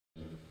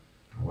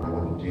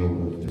to deal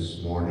with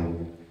this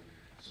morning.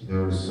 It's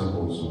very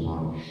simple,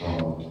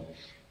 so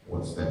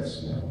what's that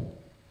smell?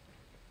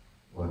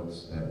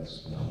 What's that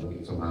smell?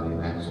 Look at somebody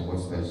and ask them,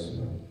 what's that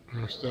smell?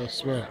 What's that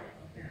smell?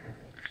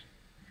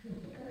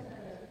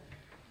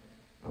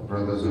 My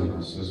brothers and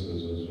my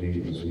sisters, as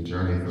we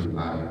journey through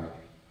life,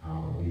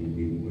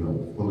 we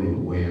are fully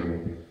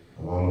aware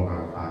of all of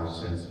our five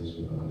senses.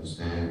 We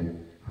understand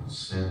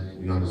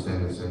scent. We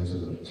understand the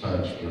senses of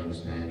touch. We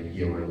understand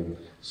hearing,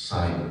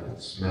 sight,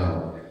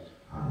 smell.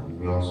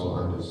 We also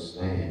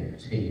understand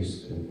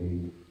taste.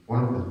 And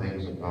one of the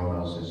things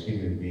about us as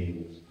human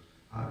beings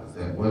is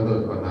that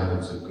whether or not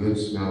it's a good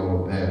smell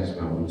or a bad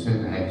smell, we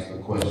tend to ask the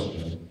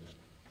question,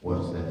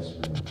 what's that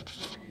smell?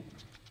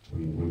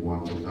 We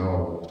want to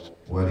know,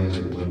 what is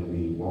it when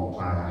we walk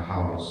by a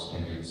house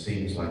and it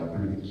seems like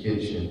through the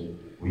kitchen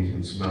we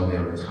can smell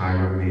their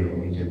entire meal.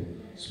 We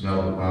can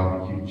smell the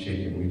barbecue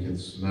chicken. We can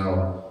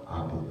smell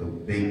the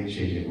baked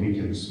chicken. We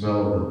can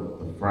smell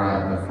the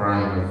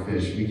frying of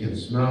fish. We can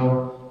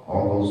smell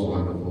all those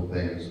wonderful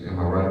things. Am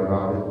I right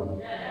about it?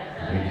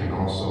 We can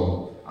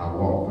also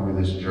walk through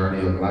this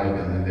journey of life,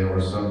 and then there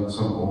are some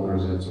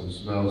odors and some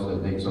smells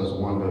that makes us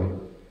wonder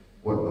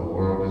what the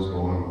world is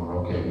going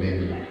on. Okay,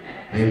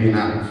 maybe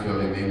not in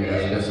Philly, maybe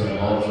that's just in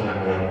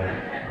Baltimore.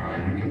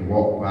 You can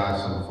walk by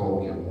some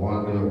folk and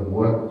wonder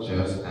what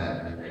just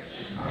happened.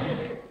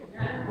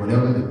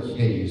 Whatever the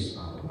case,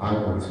 the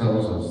Bible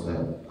tells us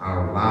that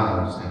our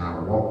lives and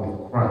our walk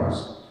with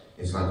Christ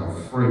is like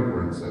a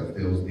fragrance that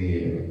fills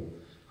the air.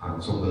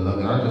 So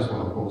beloved, I just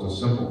want to pose a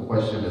simple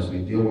question as we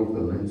deal with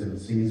the Lenten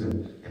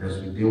season, and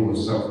as we deal with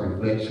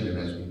self-reflection, and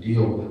as we're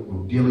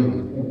dealing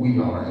with who we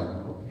are as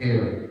we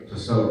prepare to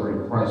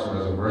celebrate Christ's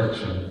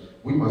resurrection.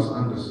 We must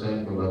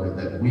understand, beloved,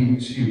 that we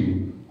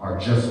too are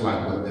just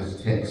like what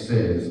this text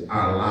says.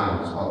 Our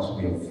lives ought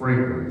to be a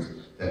fragrance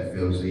that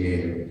fills the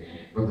air.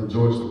 Brother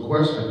George, the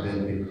question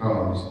then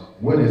becomes,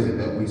 what is it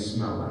that we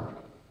smell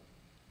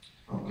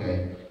like?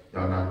 Okay,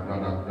 y'all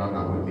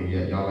not with me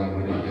yet. Y'all ain't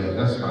with me yet.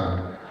 That's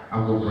fine.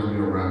 I'm going to bring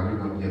you around.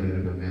 You're going to get it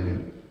in a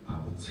minute.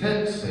 The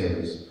text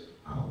says,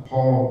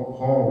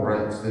 Paul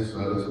writes this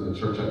letter to the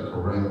church at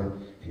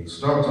Corinth, and he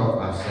starts off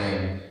by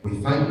saying,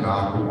 we thank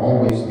God who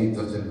always leads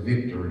us in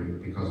victory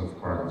because of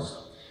Christ.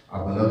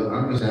 Beloved,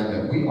 understand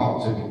that we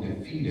ought to be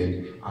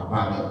defeated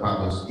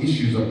by the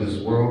issues of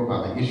this world,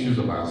 by the issues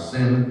of our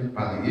sin,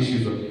 by the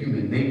issues of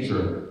human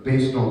nature,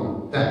 based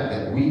on the fact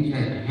that we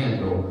can't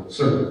handle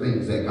certain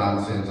things that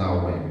God sends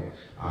our way.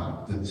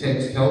 The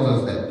text tells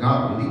us that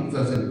God leads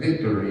us in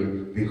victory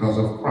because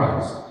of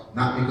Christ,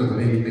 not because of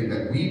anything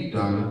that we've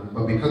done,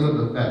 but because of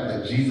the fact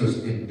that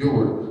Jesus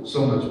endured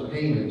so much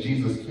pain and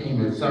Jesus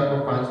came and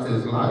sacrificed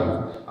his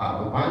life.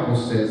 The Bible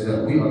says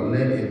that we are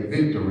led in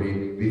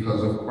victory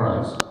because of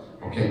Christ.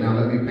 Okay, now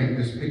let me paint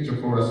this picture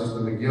for us, Sister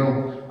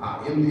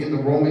McGill. In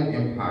the Roman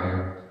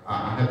Empire,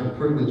 I had the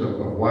privilege of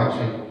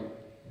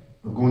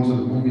going to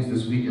the movies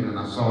this weekend, and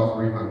I saw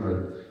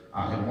 300.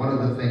 And one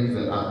of the things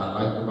that I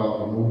liked about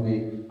the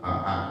movie,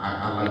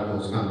 I like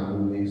those kind of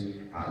movies,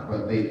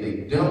 but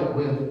they dealt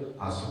with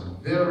some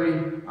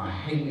very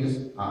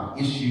heinous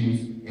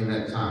issues in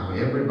that time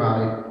where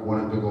everybody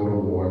wanted to go to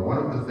war. One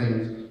of the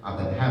things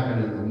that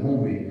happened in the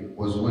movie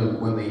was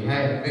when they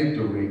had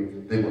victory,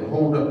 they would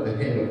hold up the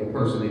head of the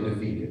person they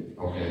defeated,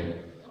 okay?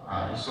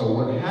 So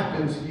what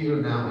happens here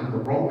now in the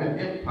Roman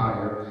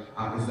Empire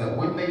is that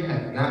when they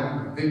have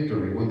gotten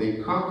victory, when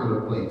they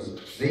conquered a place,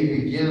 they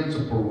began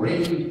to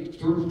parade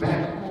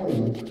back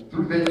home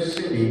through their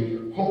city,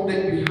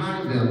 holding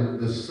behind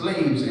them the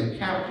slaves and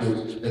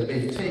captives that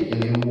they've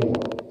taken in war.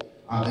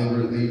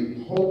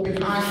 They hold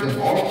behind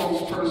them all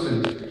those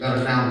persons that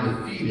are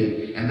now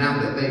defeated, and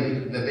now that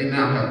they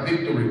now have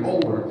victory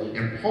over.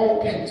 And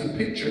Paul paints a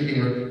picture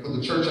here for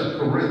the church at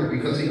Corinth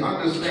because he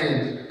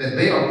understands that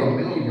they are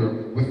familiar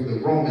with the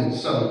Roman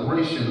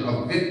celebration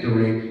of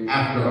victory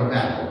after a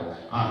battle.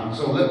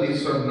 So let me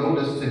serve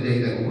notice today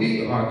that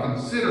we are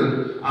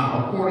considered,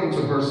 according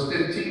to verse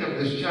 15 of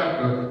this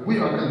chapter, we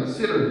are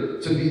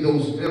considered to be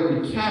those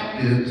very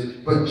captives,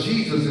 but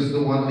Jesus is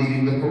the one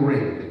leading the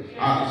parade.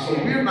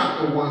 So we're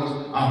not the ones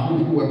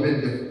who have been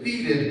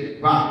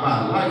defeated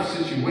by life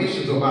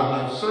situations or by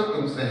life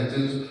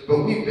circumstances,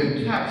 but we've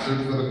been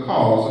captured for the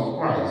cause of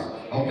Christ.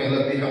 Okay,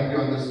 let me help you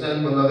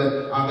understand,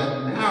 beloved,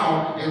 that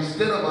now,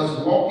 instead of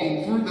us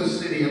walking through the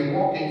city and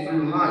walking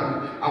through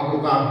life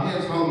with our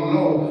heads hung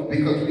low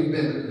because we've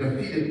been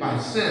defeated by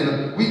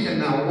sin, we can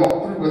now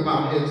walk through with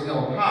our heads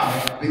held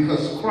high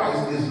because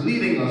Christ is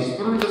leading us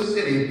through the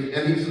city,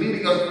 and he's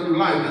leading us through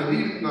life and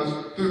leading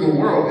us through the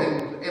world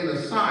in the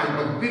sign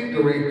of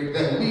victory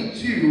that we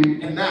too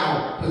can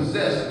now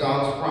possess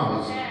God's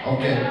promise.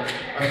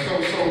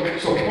 Okay,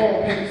 so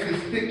Paul paints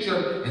this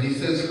picture, and he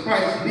says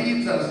Christ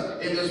leads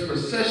us in this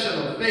procession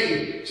of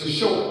faith to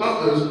show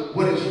others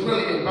what it's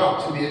really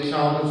about to be a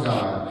child of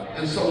God.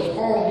 And so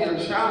Paul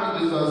here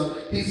challenges us.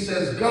 He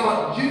says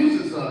God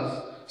uses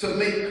us to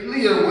make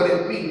clear what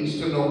it means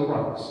to know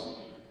Christ.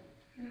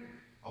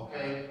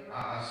 Okay,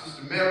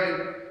 Sister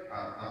Mary,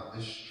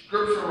 the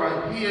scripture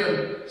right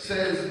here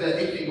says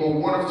that it can go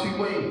one of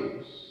two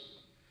ways.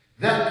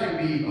 that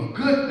can be a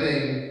good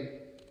thing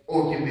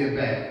or it can be a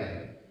bad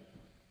thing.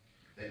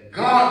 That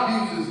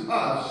God uses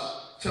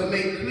us to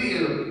make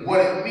clear what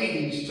it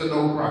means to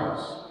know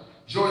Christ.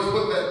 Joyce,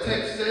 what that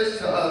text says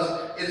to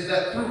us is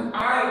that through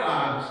our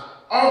lives,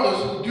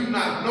 others who do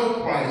not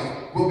know Christ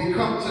will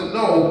become to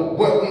know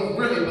what we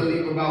really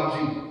believe about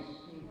Jesus.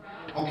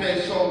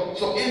 Okay,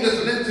 so in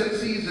this Lenten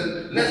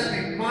season, let's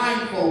be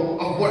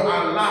mindful of what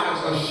our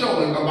lives are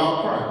showing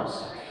about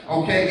Christ.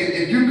 Okay,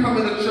 if you come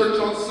into church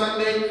on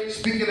Sunday,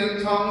 speaking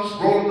in tongues,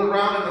 rolling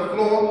around on the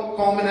floor,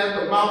 foaming at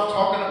the mouth,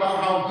 talking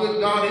about how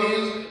good God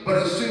is, but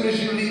as soon as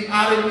you leave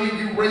out of here,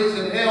 you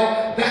raising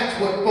hell, that's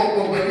what folk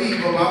will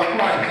believe about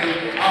Christ.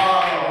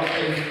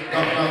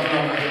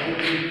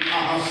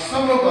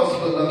 Some of us,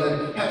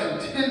 beloved,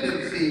 have a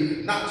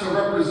tendency not to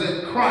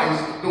represent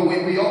Christ the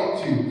way we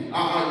ought to.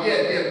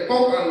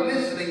 Folk are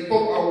listening,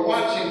 folk are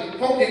watching,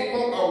 folk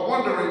are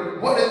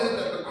wondering, what is it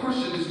that the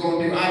Christian is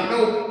going to do? I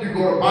know you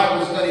go to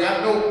Bible study.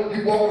 I know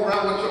you walk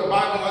around with your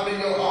Bible under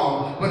your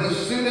arm. But as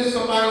soon as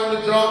somebody on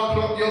the job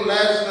plump your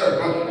last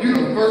nerve, you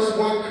the first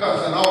one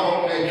cussing.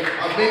 Oh, okay.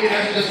 Maybe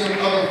that's just some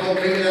other folk.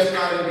 Maybe that's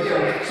not in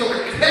here. So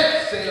the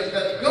text says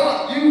that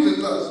God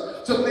uses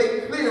us to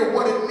make clear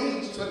what it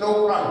means to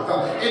know Christ.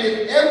 And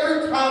if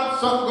every time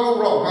something goes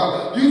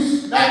wrong, you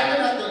snap it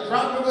at the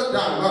drop of a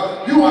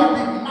dime, you ought to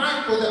be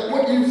mindful that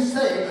what you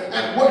say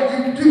and what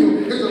you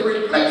do is a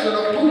reflection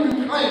of who you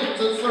claim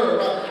to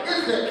serve.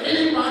 Is there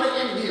anybody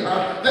in here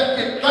that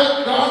can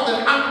thank God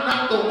that I'm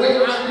not the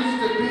way I used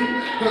to be?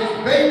 Because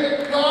baby,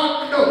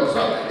 God knows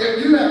if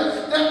you had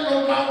stepped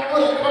on my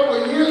foot a couple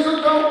of years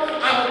ago,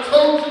 I would have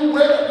told you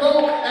where to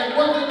go and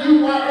what to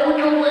do while on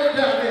your way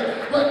down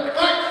there. But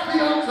thanks be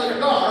unto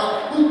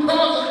God who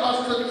causes us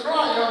to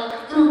triumph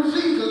through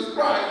Jesus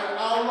Christ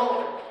our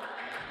Lord.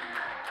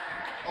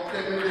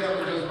 Okay, maybe that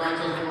was just my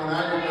testimony. I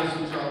don't mess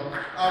with y'all.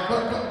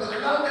 But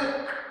beloved,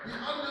 we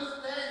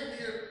understand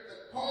here that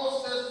Paul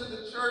says to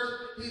the church,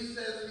 he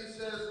says,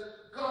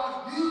 God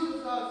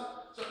uses us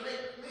to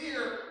make clear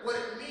what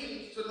it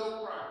means to know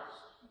Christ.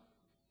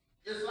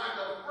 It's like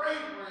a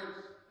fragrance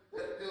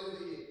that fills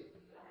the air.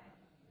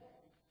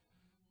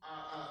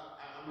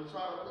 I'm going to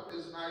try to put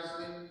this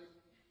nicely.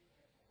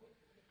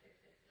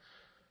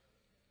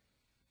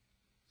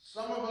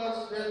 Some of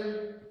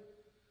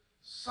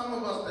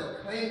us that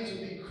claim to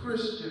be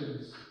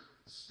Christians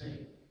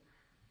stink.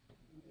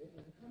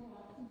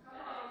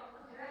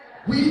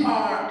 We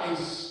are a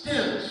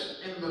stench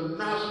in the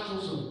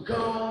nostrils of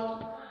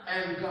God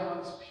and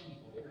God's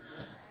people.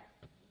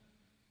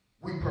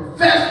 We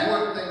profess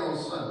one thing on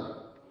Sunday,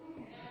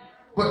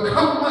 but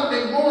come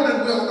Monday morning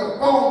we're on the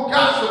phone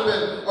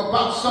gossiping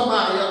about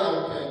somebody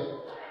else. Okay.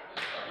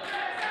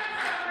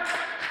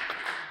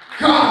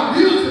 God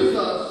uses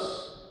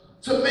us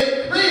to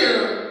make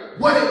clear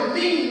what it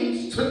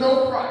means to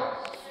know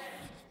Christ.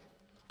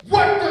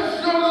 What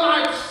does your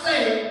life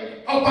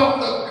say about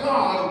the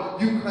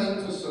God you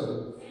claim to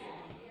serve?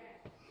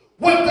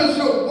 What does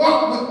your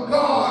walk with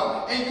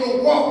God and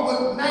your walk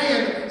with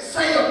man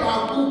say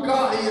about who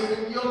God is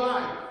in your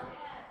life?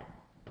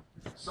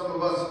 Some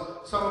of us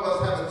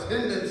have a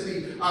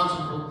tendency to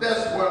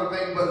profess one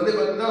thing but live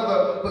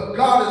another. But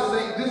God is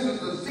saying this is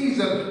the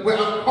season where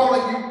I'm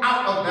calling you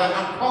out of that.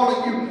 I'm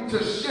calling you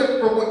to shift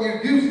from what you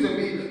used to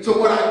be to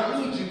what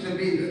I need you to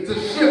be. To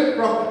shift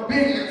from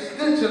being an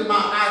extension of my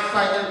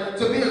eyesight and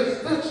to be an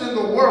extension of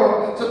the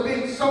world to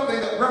being something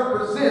that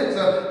represents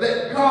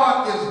that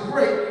God is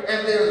great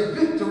and there's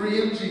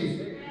victory in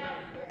Jesus.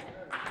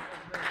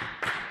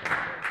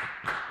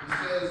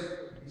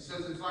 He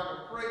says it's like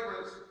a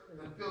fragrance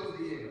that fills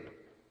the air.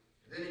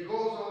 Then he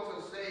goes on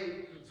to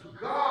say, to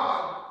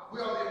God, we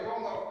are the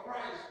aroma of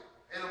Christ,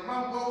 and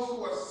among those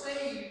who are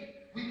saved,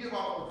 we give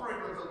off the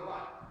fragrance of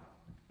life.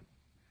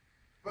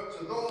 But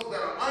to those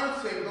that are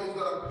unsaved, those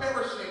that are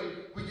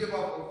perishing, we give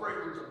off the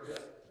fragrance of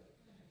death.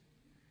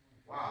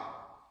 Wow.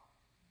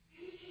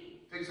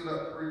 Fix it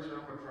up, preacher.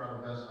 I'm going to try the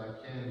best I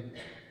can.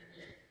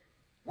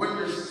 When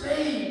you're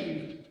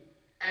saved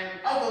and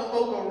other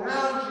folk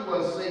around you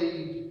are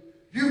saved,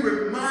 you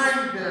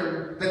remind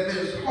them that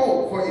there's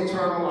hope for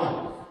eternal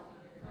life.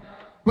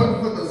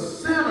 But for the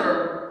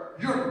sinner,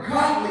 your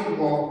godly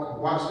walk,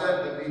 watch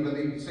that, let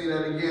me say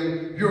that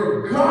again,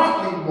 your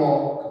godly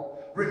walk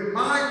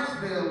reminds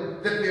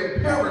them that they're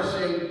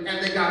perishing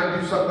and they got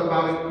to do something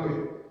about it quick.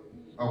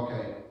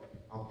 Okay.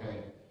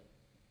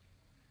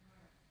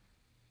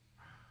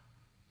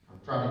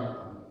 I'm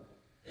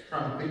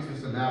trying to fix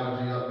this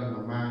analogy up in my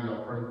mind.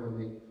 Y'all pray for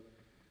me.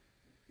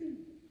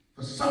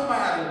 For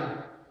somebody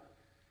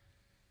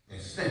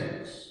that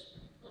stinks,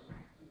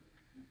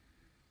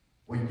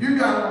 when you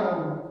got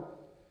on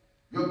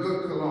your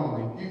good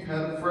cologne, you've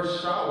had a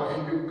fresh shower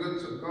and you're good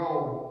to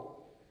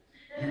go,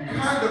 you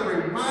kind of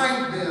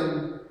remind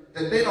them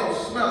that they don't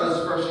smell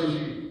as fresh as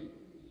you.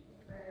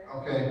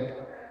 Okay?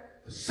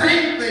 The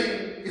same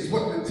thing is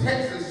what the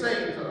text is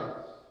saying to us.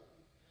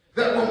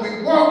 That when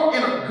we walk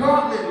in a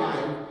godly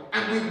life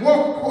and we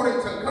walk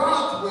according to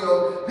God's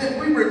will, then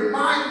we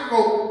remind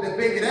folk that,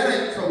 baby, that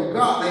ain't so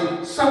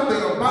godly. Something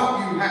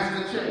about you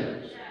has to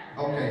change.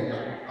 Okay.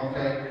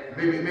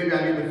 Maybe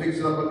I need to fix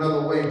it up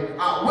another way.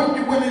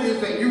 When it is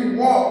that you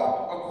walk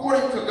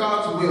according to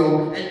God's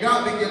will, and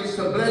God begins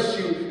to bless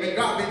you, and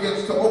God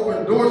begins to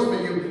open doors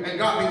for you, and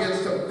God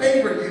begins to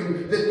favor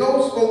you, that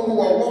those folk who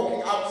are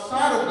walking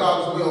outside of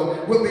God's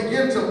will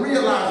begin to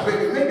realize,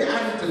 maybe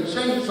I need to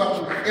change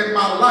something in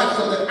my life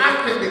so that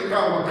I can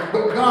become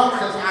what God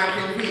says I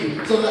can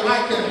be, so that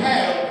I can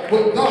have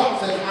what God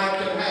says I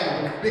can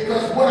have.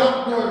 Because what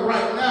I'm doing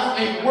right now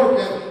ain't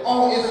working.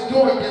 All it's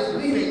doing is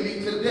leading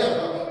me to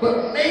death.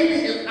 But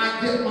maybe if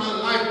I get my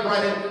life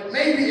right, and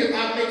maybe if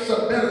I make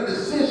some better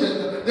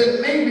decisions,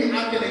 then maybe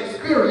I can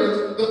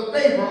experience the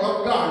favor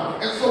of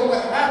God. And so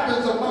what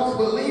happens amongst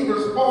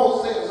believers,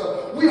 Paul says,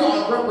 we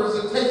are a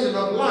representation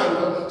of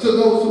life to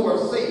those who are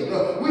saved.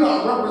 We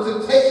are a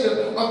representation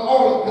of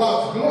all of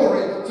God's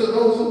glory to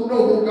those who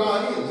know who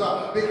God is.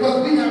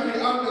 Because we have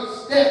the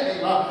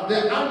understanding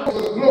that I'm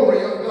for the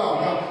glory of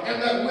God.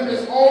 And that when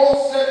it's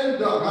all said and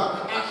done,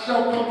 I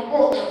shall come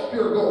forth as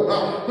pure gold.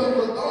 But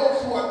for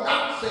those who are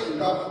not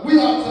saved, we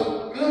ought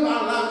to live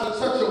our lives in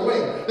such a way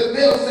that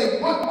they'll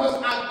say, what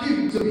must I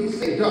do to be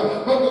saved?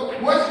 But the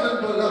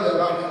question,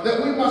 beloved,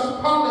 that we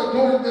must ponder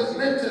during this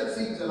Lenten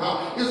season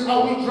is,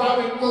 are we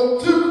driving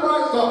folk to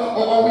Christ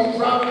or are we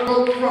driving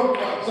folk from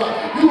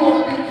Christ? You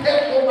want to be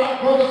careful,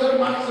 my brothers and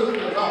my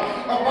sisters,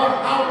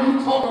 about how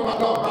you talk about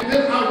God and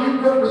then how you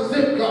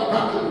represent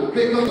God.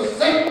 Because the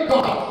same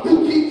God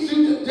who keeps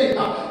you today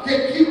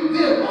can keep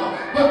them.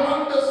 But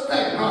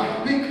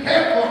understand, be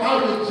careful how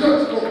you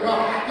judge folk.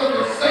 Because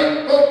the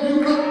same folk you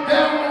look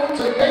down on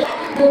today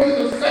will be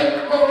the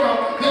same folk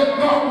that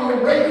God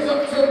will raise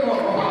up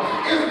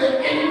tomorrow. Is there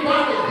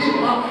anybody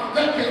here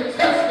that can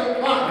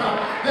testify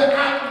that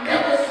I've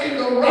never seen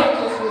the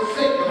righteous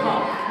forsaken,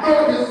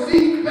 nor his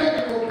seed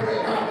begging for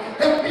bread?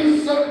 Help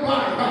me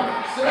somebody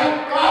slap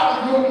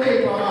by your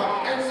neighbor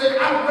and say,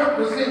 I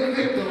represent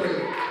victory.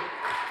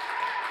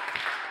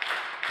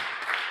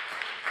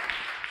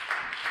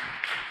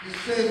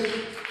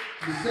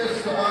 He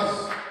says to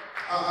us,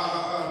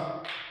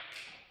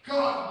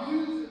 God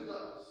uses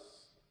us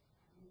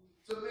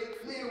to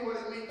make clear what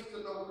it means to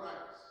know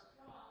Christ.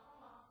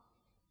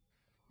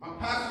 My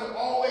pastor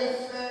always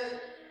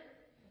said,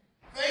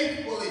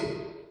 faithfully,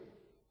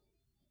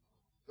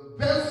 the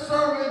best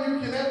sermon you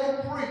can ever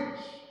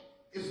preach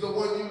is the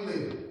one you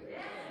live.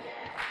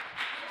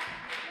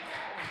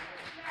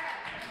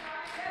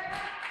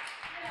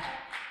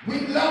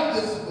 We love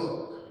this book.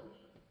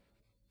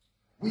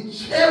 We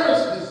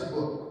cherish this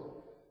book.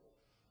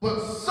 But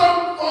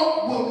some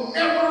folk will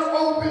never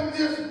open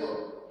this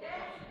book.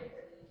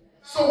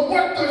 So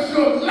what does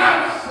your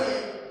life say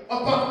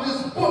about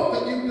this book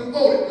that you've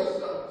devoted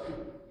yourself to?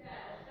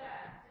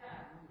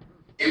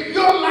 If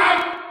your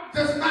life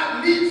does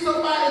not lead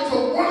somebody to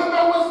want to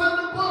know what's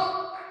in the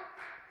book,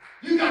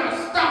 you got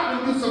to stop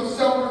and do some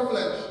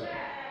self-reflection.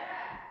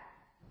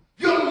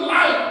 Your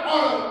life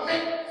ought to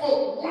make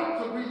folk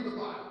want to read the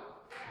Bible.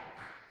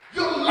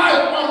 Your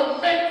life ought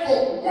to make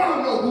folk want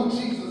to know who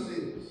Jesus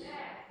is.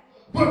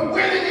 But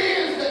when it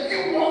is that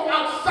you walk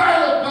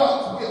outside of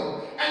God's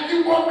will and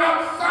you walk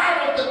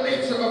outside of the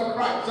nature of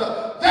Christ,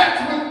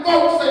 that's when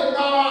folks say, no,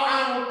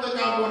 I don't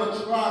think I want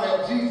to try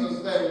that Jesus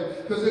thing.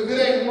 Because if it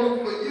ain't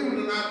work for you,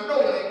 then I know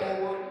it ain't going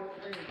to work.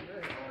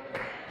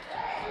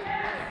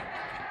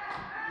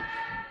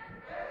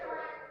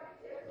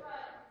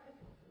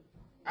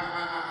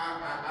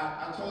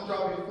 I told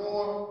y'all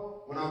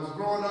before, when I was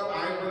growing up, I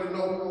didn't really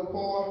know we were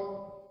poor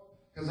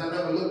because I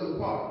never looked the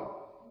part.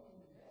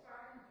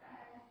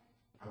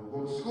 I would go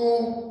to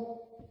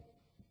school.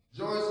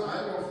 Joyce, I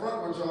ain't gonna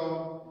front with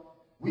y'all.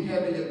 We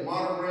had to get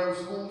monogram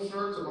school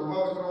shirts, and my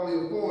mother could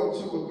only afford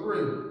 2 or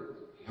 3.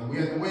 And we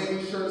had to wear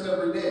these shirts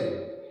every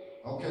day.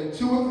 Okay,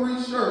 2 or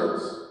 3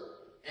 shirts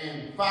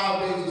and 5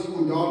 days of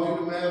school. Y'all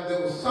do the math.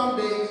 There were some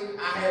days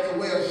I had to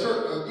wear a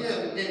shirt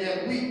again in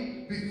that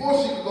week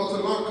before she could go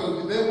to lunch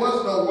because there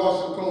was no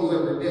washing clothes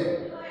every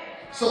day.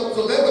 So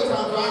there were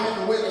times I had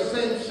to wear the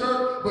same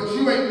shirt, but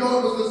you ain't know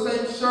it was the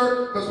same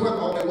shirt because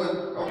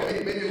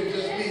maybe it was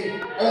just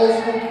me, old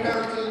school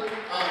parenting.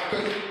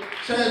 Because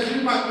Chaz,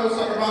 you might know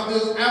something about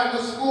this.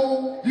 After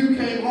school, you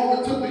came home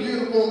and took the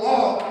uniform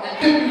off, and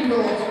then you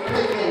put on some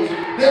play clothes.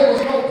 There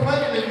was no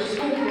playing in the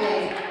school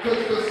clothes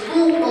because the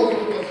school clothes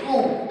were for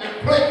school and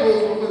play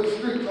clothes were for the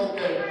streets.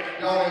 Okay,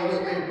 y'all ain't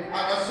with me.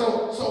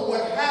 So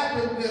what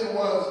happened then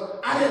was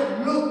I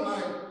didn't look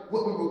like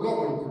what we were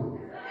going through.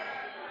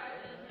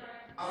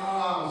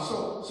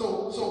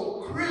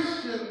 So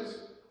Christians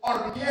ought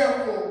to be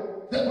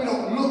careful that we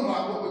don't look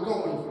like what we're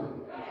going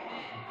through.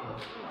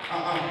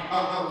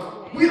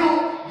 We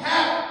don't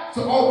have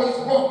to always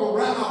walk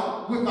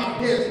around with our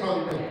heads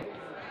hung down.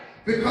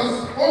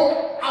 Because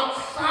folk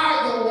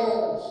outside the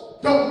walls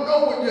don't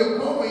know what you're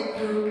going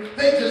through.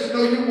 They just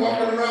know you're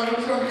walking around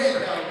with your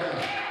head down.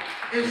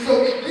 And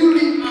so if you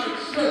leave out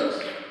of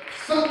church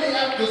Sunday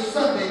after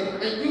Sunday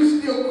and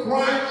you still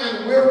crying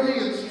and worrying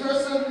and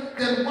stressing,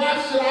 then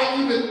why should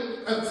I even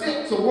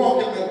attempt to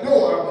walk in the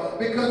door?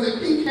 Because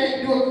if he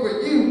can't do it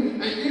for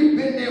you, and you've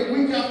been there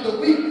week after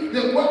week,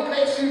 then what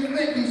makes you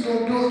think he's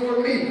going to do it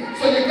for me?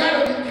 So you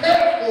got to be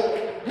careful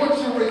what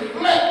you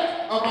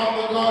reflect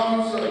about the God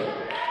you serve.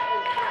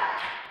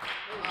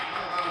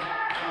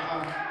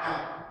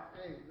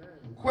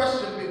 The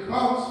question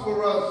becomes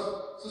for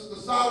us, Sister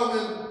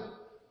Solomon,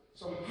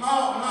 so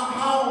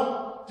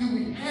how do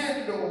we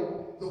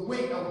handle the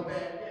weight of a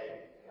bad day?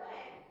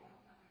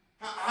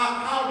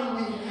 How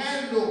do we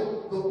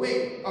handle the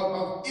weight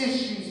of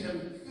issues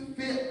and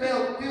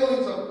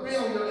feelings of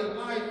failure in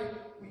life?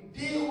 We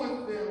deal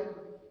with them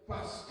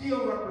by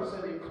still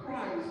representing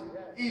Christ,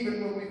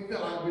 even when we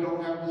feel like we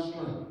don't have the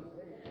strength.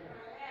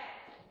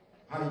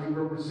 How do you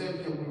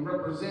represent him? We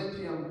represent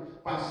him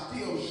by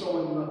still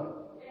showing love.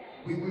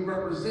 We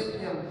represent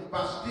him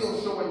by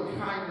still showing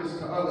kindness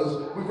to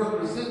others. We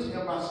represent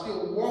him by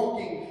still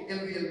walking in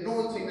the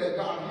anointing that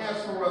God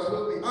has for us,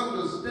 with the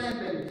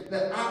understanding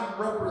that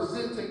I'm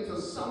representing to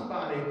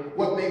somebody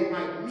what they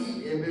might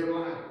need in their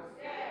life.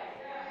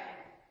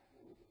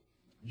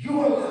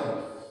 Your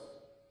life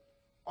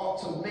ought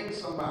to make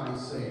somebody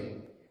say,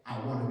 I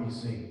want to be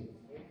saved.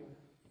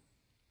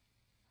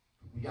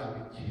 We got to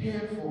be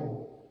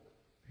careful,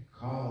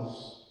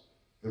 because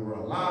there were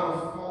a lot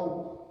of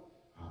folk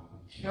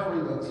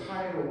carry the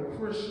title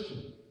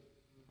Christian,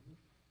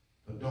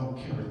 but don't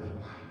carry the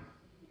life.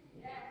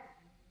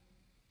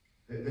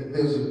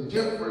 There's a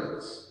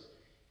difference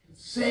in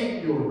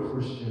saying you're a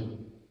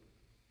Christian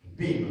and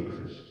being a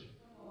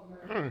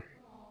Christian.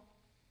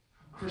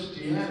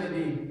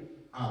 Christianity,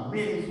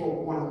 many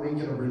folk want to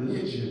make it a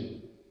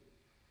religion,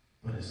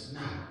 but it's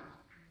not.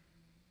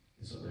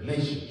 It's a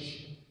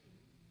relationship.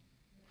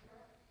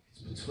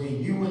 It's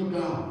between you and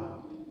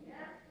God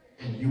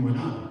and you and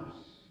others.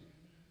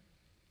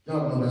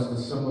 Y'all know that's the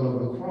symbol of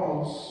the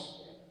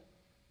cross.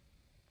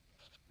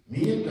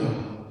 Me and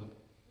God,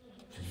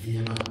 and me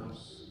and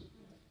others.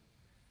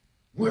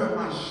 What am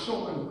I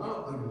showing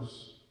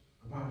others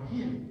about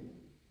him?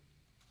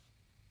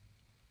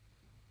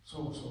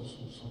 So.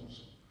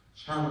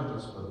 Challenge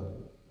us, brother.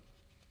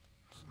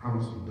 I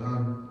promise I'm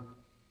done.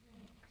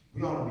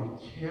 We ought to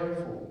be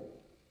careful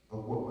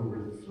of what we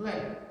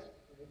reflect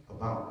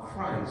about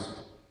Christ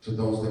to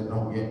those that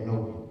don't yet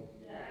know him.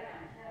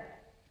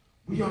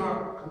 We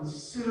are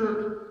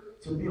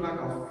considered to be like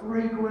a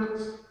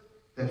fragrance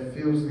that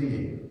fills the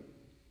air.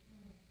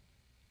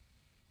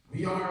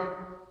 We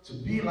are to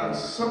be like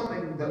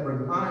something that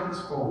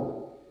reminds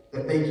folk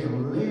that they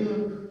can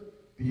live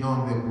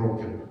beyond their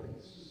broken place.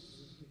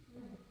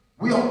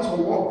 We ought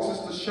to walk,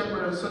 Sister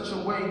Shepherd, in such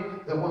a way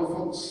that when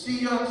folks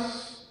see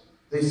us,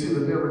 they see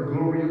the very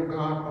glory of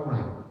God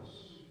around us.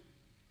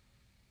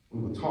 We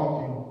were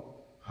talking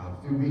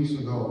a few weeks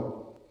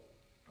ago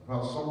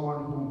about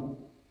someone who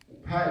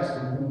passed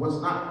and who was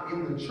not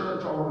in the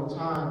church all the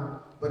time,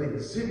 but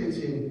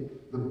exhibiting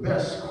the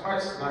best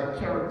Christ-like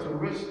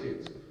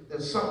characteristics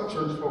that some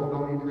church folk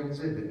don't even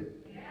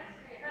exhibit.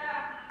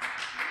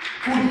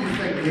 Who do you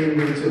think made it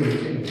into the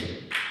kingdom?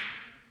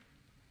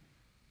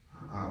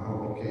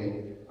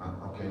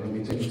 Okay, let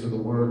me take you to the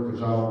word, because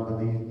y'all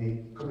believe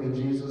me. Come here,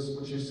 Jesus,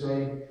 what you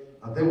say?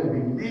 There will be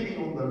many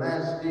on the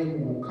last day who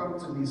will come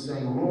to me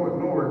saying, Lord,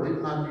 Lord,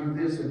 did not do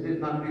this and did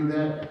not do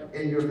that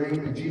in your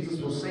name. And Jesus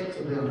will say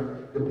to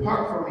them,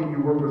 depart from me,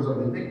 you workers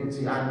of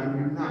iniquity, I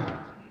knew you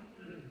not.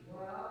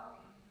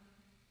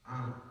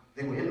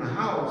 They were in the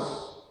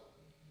house,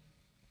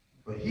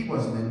 but he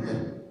wasn't in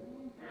them.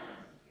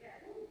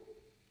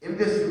 In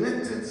this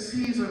Lenten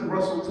season,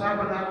 Russell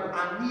Tabernacle,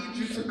 I need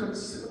you to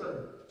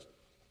consider,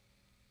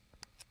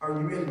 are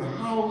you in the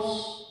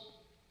house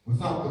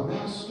without the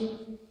master?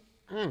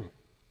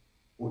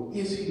 Or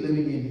is he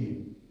living in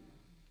you?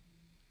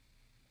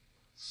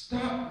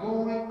 Stop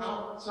going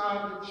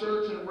outside the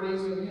church and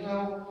raising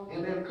hell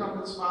and then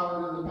coming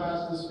smiling in the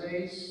pastor's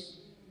face.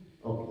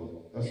 Okay,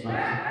 that's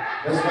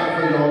not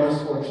for y'all,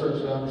 that's for a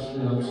church down the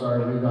street. I'm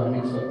sorry, maybe I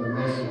mixed up the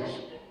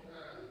message.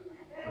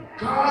 But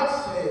God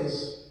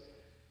says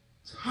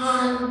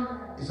time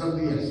is of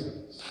the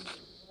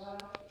essence.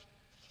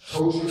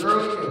 Told you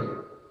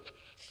earlier,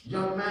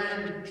 young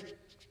man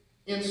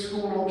in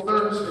school on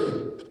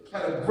Thursday,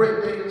 had a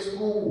great day in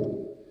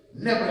school,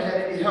 never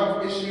had any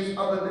health issues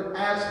other than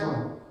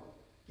asthma.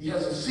 He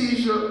has a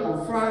seizure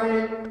on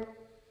Friday,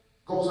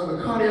 goes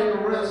under cardiac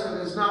arrest,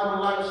 and is now on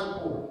life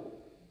support.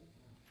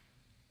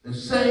 They're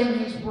saying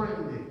he's brain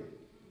dead.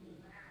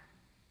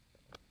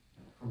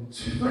 From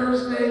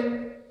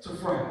Thursday to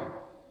Friday.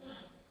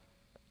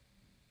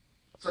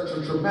 Such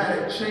a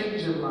dramatic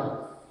change in life.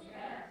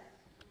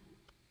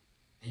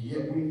 And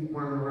yet we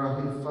run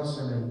around here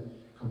fussing and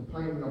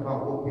complaining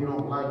about what we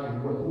don't like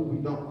and who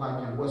we don't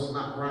like and what's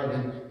not right,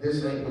 and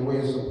this ain't the way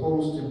it's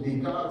supposed to be.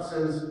 God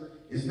says,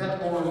 is that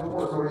more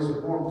important, or is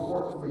it more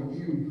important for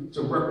you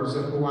to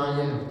represent who I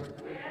am?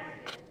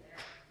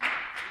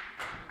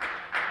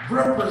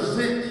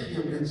 Represent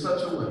him in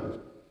such a way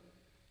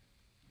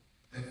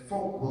that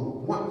folk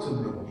will want to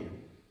know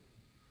him,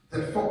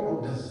 that folk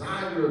will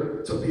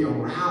desire to be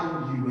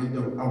around you and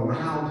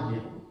around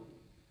him.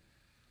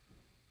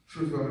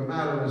 Truth of the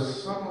matter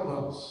is, some of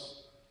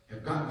us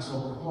have gotten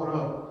so caught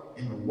up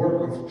in the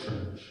work of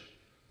church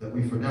that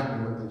we've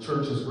forgotten what the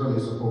church is really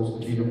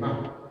supposed to be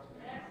about.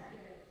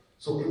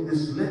 So in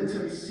this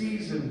Lenten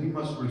season, we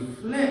must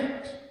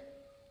reflect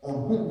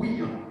on who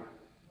we are.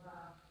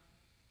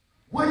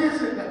 What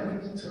is it that we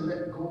need to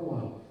let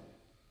go of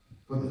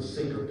for the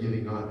sake of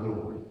giving God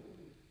glory?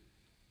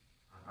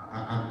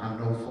 I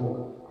know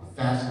folk are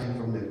fasting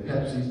from their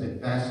Pepsis, they're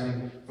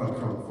fasting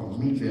from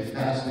meat, they're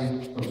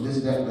fasting from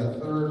this, that, and the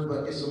third,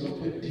 but it's a little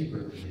bit deeper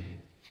than that.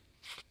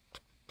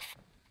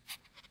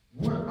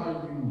 What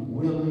are you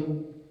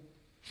willing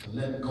to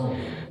let go of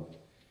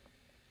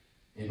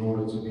in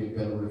order to be a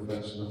better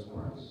reflection of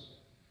Christ?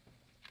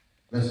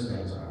 Let's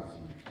stand to our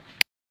feet.